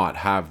shall not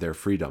have their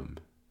freedom.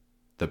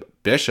 The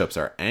bishops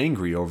are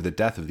angry over the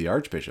death of the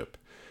archbishop,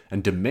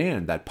 and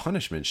demand that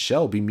punishment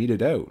shall be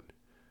meted out,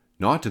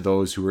 not to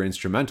those who were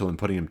instrumental in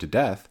putting him to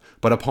death,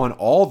 but upon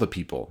all the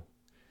people,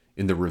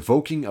 in the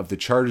revoking of the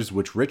charters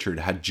which Richard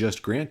had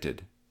just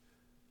granted.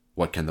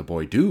 What can the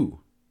boy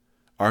do?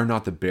 Are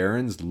not the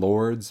barons,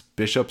 lords,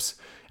 bishops,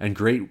 and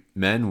great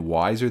men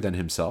wiser than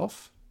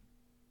himself?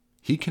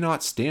 He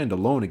cannot stand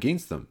alone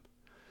against them.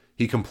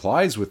 He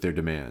complies with their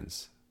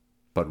demands,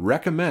 but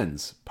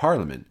recommends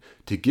Parliament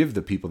to give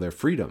the people their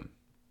freedom.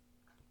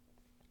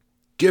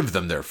 "Give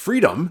them their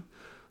freedom?"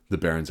 the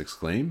barons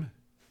exclaim.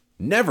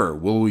 "Never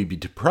will we be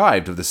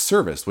deprived of the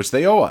service which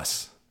they owe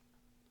us."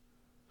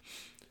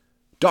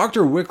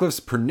 "Dr. Wycliffe's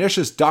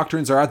pernicious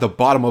doctrines are at the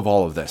bottom of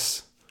all of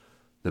this,"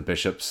 the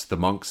bishops, the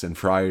monks, and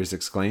friars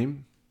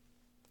exclaim.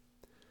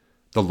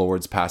 The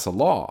lords pass a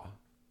law,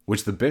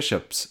 which the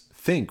bishops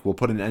think will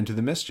put an end to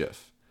the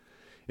mischief,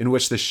 in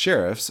which the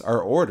sheriffs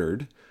are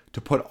ordered to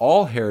put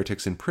all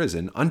heretics in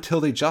prison until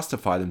they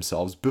justify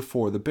themselves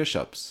before the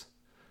bishops.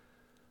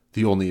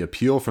 The only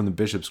appeal from the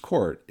bishop's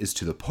court is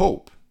to the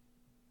Pope,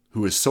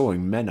 who is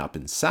sewing men up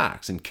in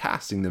sacks and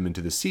casting them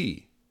into the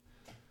sea.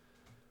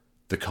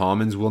 The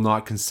commons will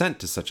not consent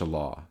to such a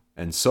law,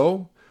 and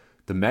so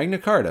the Magna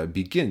Carta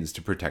begins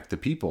to protect the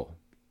people.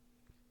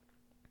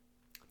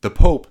 The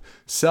Pope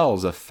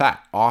sells a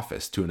fat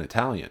office to an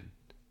Italian.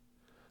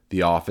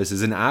 The office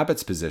is an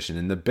abbot's position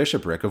in the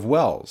bishopric of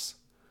Wells,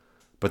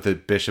 but the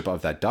bishop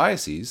of that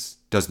diocese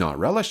does not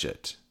relish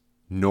it,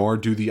 nor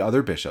do the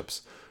other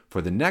bishops,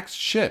 for the next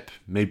ship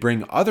may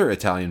bring other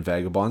Italian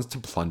vagabonds to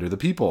plunder the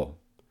people.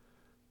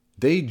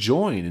 they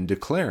join in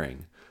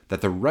declaring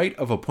that the right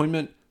of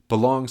appointment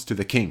belongs to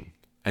the king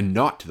and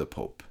not to the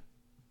pope.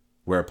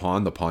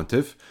 Whereupon the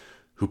pontiff,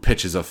 who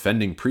pitches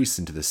offending priests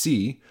into the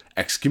sea,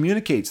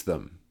 excommunicates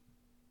them.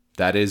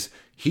 That is,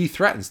 he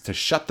threatens to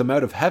shut them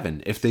out of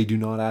heaven if they do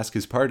not ask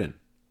his pardon.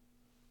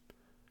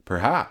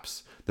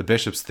 Perhaps the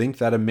bishops think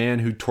that a man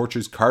who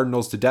tortures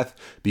cardinals to death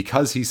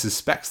because he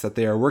suspects that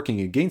they are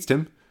working against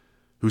him,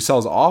 who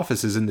sells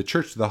offices in the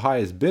church to the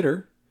highest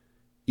bidder,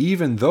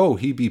 even though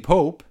he be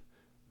pope,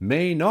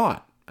 may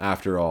not,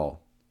 after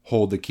all,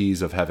 hold the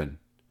keys of heaven,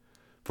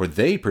 for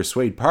they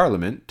persuade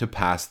Parliament to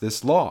pass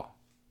this law.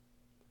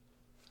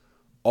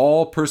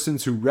 All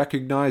persons who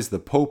recognize the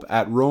Pope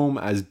at Rome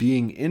as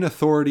being in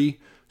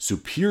authority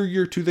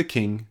superior to the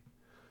king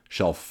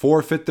shall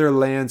forfeit their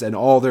lands and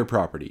all their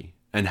property,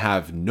 and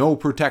have no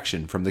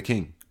protection from the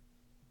king.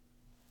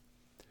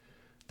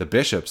 The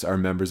bishops are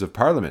members of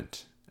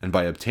Parliament, and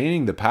by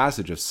obtaining the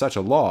passage of such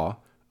a law,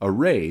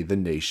 array the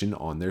nation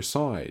on their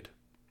side.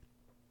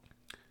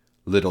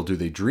 Little do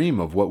they dream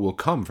of what will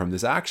come from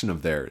this action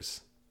of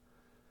theirs.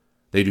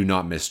 They do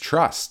not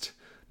mistrust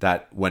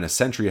that when a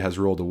century has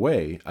rolled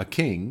away, a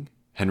king,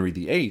 Henry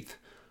VIII,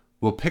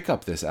 will pick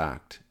up this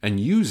act and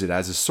use it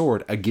as a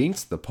sword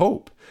against the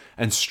Pope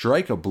and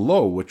strike a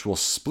blow which will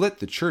split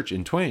the church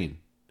in twain.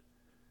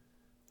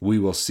 We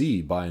will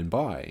see by and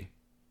by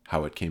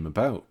how it came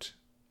about.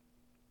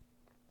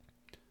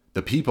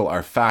 The people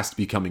are fast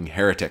becoming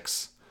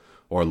heretics,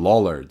 or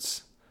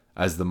lollards,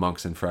 as the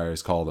monks and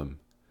friars call them,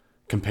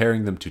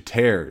 comparing them to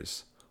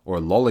tares, or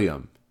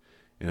lolium,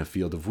 in a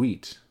field of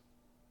wheat.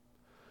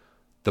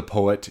 The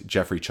poet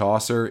Geoffrey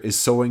Chaucer is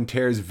sowing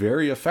tares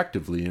very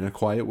effectively in a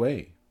quiet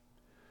way.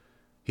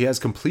 He has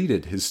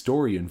completed his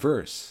story in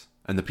verse,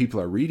 and the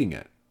people are reading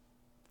it.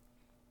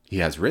 He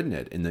has written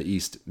it in the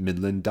East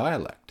Midland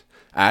dialect,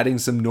 adding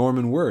some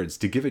Norman words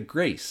to give it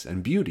grace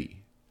and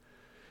beauty.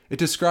 It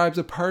describes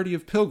a party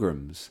of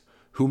pilgrims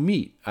who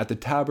meet at the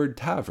Tabard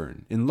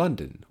Tavern in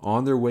London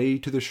on their way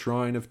to the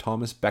shrine of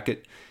Thomas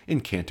Becket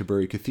in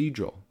Canterbury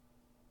Cathedral.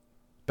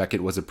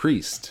 Becket was a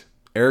priest,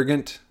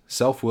 arrogant,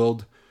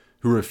 self-willed,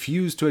 who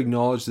refused to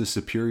acknowledge the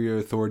superior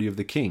authority of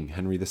the king,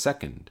 Henry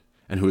II,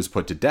 and who was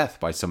put to death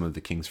by some of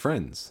the king's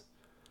friends.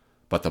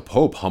 But the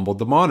Pope humbled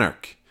the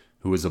monarch,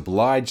 who was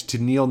obliged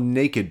to kneel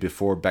naked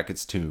before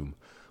Becket's tomb,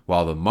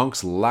 while the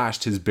monks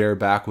lashed his bare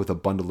back with a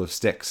bundle of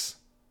sticks.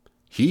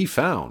 He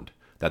found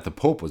that the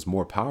Pope was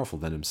more powerful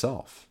than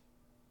himself.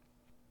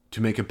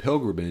 To make a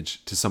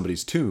pilgrimage to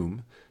somebody's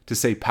tomb, to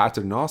say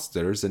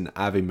paternosters and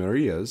Ave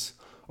Marias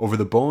over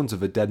the bones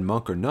of a dead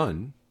monk or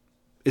nun,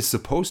 is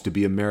supposed to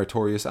be a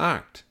meritorious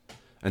act.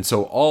 And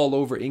so all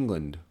over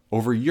England,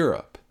 over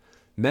Europe,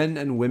 men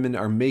and women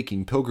are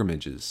making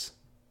pilgrimages.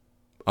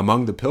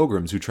 Among the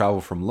pilgrims who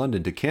travel from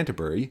London to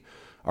Canterbury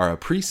are a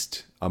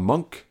priest, a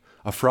monk,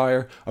 a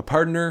friar, a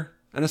pardoner,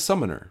 and a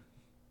summoner.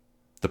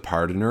 The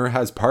pardoner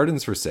has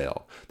pardons for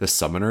sale. The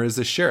summoner is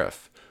the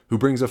sheriff, who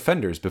brings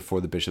offenders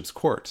before the bishop's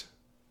court.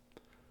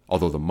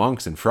 Although the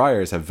monks and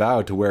friars have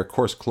vowed to wear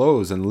coarse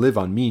clothes and live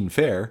on mean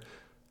fare,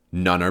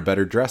 none are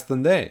better dressed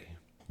than they.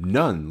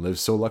 None live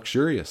so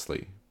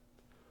luxuriously.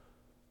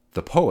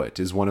 The poet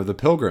is one of the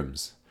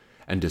pilgrims,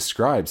 and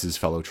describes his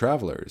fellow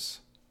travelers.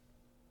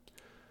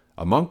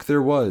 A monk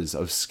there was,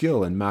 of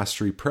skill and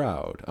mastery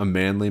proud, a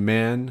manly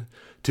man,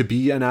 to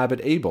be an abbot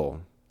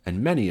able,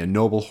 and many a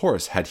noble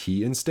horse had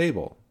he in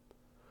stable.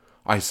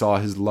 I saw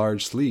his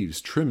large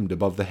sleeves trimmed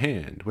above the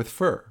hand with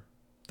fur,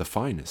 the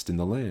finest in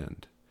the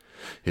land.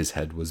 His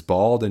head was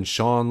bald and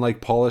shone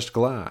like polished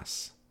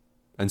glass,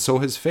 and so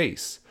his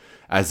face,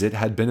 as it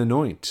had been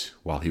anoint,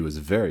 while he was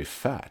very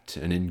fat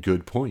and in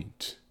good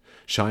point.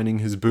 Shining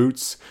his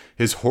boots,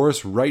 his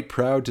horse right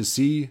proud to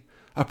see,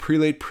 a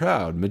prelate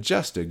proud,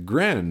 majestic,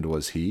 grand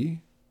was he.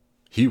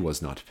 He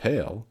was not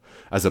pale,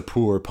 as a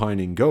poor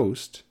pining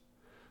ghost.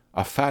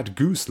 A fat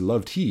goose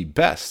loved he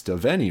best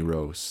of any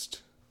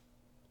roast.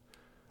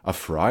 A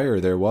friar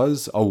there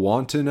was, a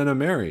wanton and a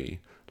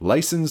merry,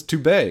 licensed to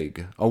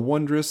beg, a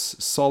wondrous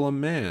solemn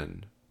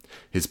man.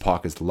 His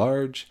pockets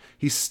large,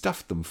 he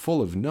stuffed them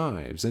full of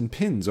knives, and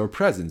pins or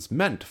presents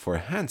meant for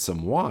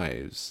handsome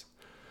wives.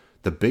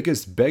 The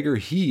biggest beggar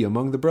he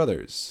among the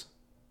brothers.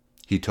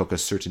 He took a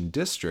certain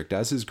district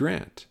as his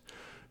grant,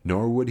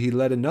 nor would he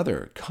let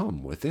another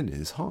come within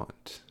his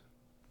haunt.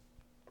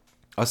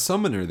 A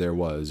summoner there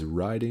was,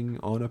 riding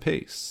on a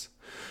pace,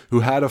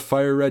 who had a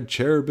fire-red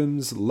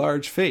cherubim's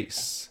large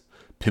face.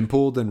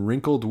 Pimpled and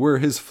wrinkled were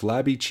his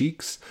flabby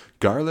cheeks,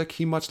 garlic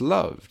he much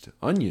loved,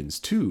 onions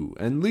too,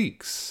 and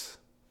leeks.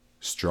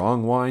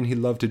 Strong wine he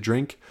loved to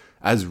drink,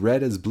 as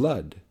red as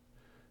blood.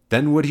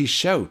 Then would he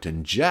shout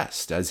and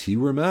jest as he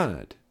were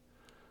mad.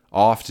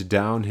 Oft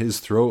down his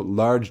throat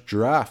large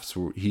draughts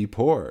he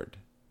poured.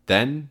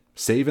 Then,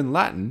 save in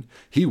Latin,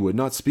 he would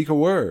not speak a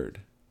word.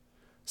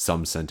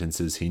 Some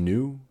sentences he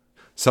knew,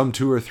 some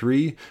 2 or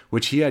 3,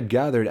 which he had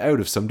gathered out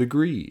of some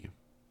degree.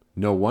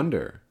 No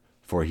wonder,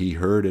 for he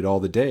heard it all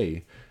the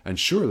day, and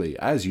surely,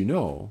 as you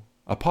know,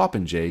 a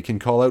popinjay can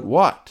call out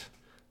what,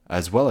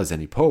 as well as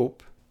any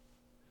pope.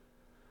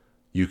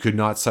 You could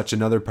not such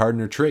another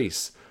partner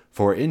trace,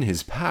 for in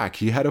his pack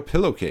he had a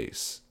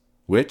pillowcase,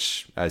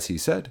 which, as he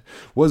said,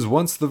 was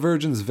once the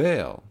Virgin's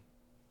veil.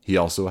 He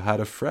also had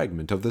a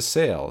fragment of the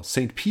sail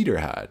St. Peter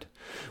had,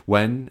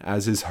 when,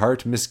 as his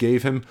heart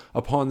misgave him,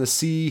 upon the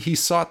sea he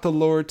sought the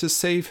Lord to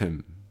save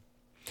him.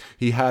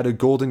 He had a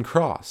golden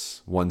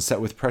cross, one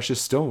set with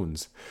precious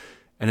stones,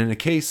 and in a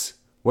case,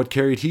 what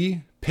carried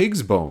he?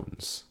 Pig's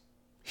bones.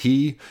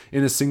 He,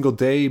 in a single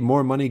day,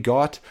 more money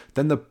got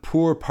than the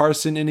poor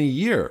parson in a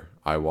year,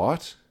 I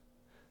wot.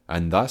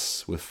 And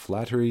thus, with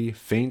flattery,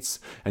 feints,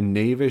 and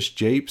knavish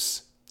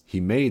japes, he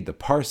made the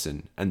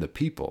parson and the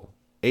people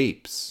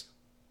apes.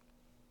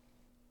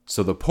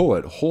 So the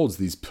poet holds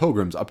these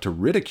pilgrims up to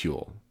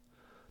ridicule.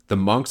 The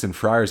monks and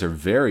friars are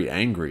very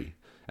angry,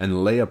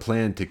 and lay a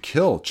plan to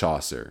kill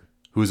Chaucer,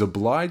 who is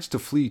obliged to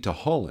flee to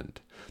Holland,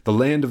 the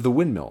land of the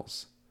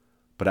windmills.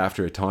 But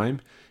after a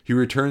time, he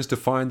returns to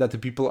find that the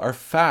people are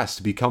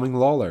fast becoming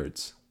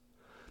lollards.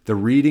 The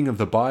reading of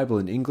the Bible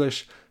in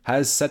English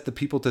has set the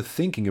people to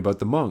thinking about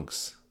the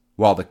monks,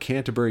 while the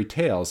Canterbury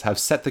Tales have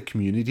set the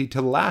community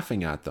to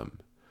laughing at them.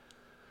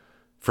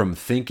 From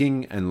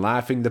thinking and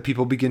laughing, the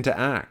people begin to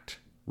act,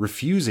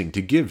 refusing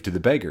to give to the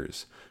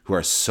beggars, who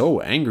are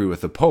so angry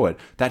with the poet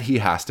that he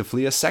has to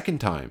flee a second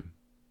time.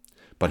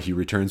 But he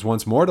returns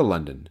once more to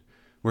London,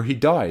 where he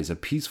dies a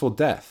peaceful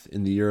death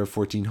in the year of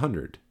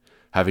 1400,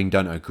 having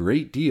done a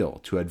great deal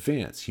to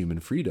advance human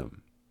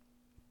freedom.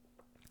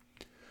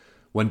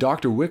 When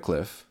Dr.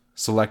 Wycliffe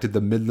selected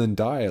the Midland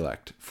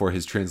dialect for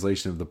his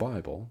translation of the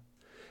Bible,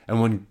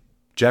 and when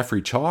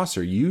Geoffrey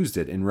Chaucer used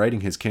it in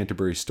writing his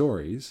Canterbury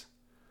stories,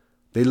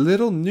 they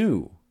little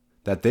knew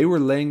that they were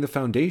laying the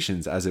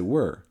foundations, as it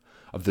were,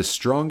 of the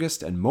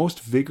strongest and most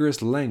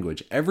vigorous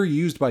language ever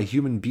used by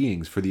human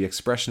beings for the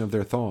expression of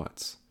their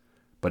thoughts.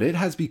 But it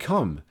has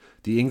become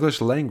the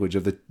English language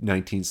of the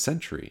 19th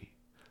century,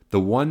 the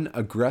one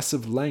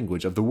aggressive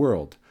language of the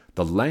world,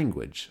 the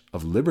language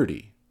of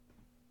liberty.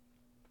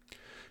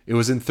 It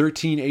was in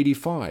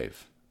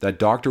 1385 that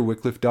Dr.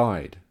 Wycliffe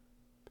died.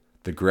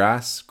 The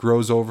grass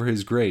grows over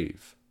his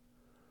grave.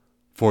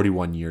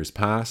 41 years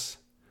pass.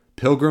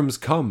 Pilgrims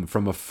come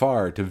from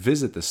afar to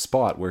visit the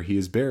spot where he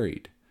is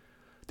buried.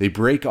 They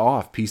break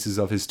off pieces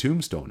of his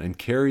tombstone and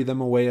carry them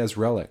away as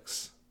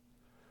relics.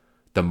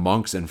 The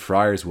monks and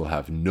friars will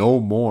have no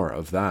more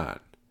of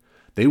that.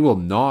 They will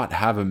not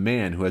have a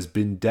man who has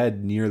been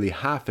dead nearly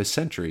half a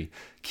century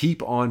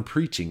keep on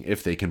preaching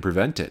if they can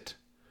prevent it.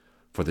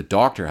 For the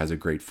doctor has a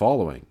great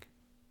following.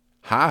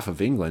 Half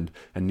of England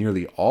and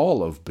nearly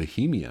all of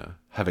Bohemia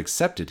have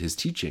accepted his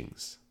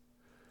teachings.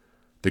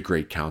 The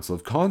Great Council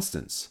of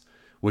Constance,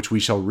 which we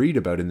shall read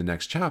about in the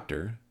next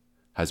chapter,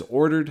 has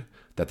ordered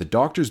that the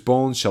doctor's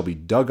bones shall be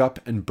dug up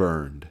and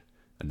burned,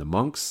 and the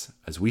monks,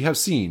 as we have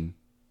seen,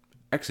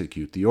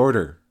 execute the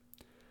order.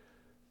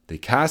 They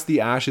cast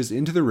the ashes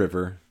into the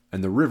river,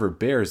 and the river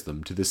bears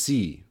them to the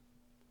sea.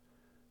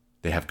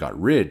 They have got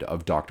rid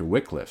of Dr.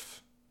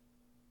 Wycliffe.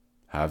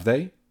 Have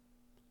they?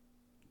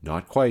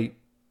 Not quite.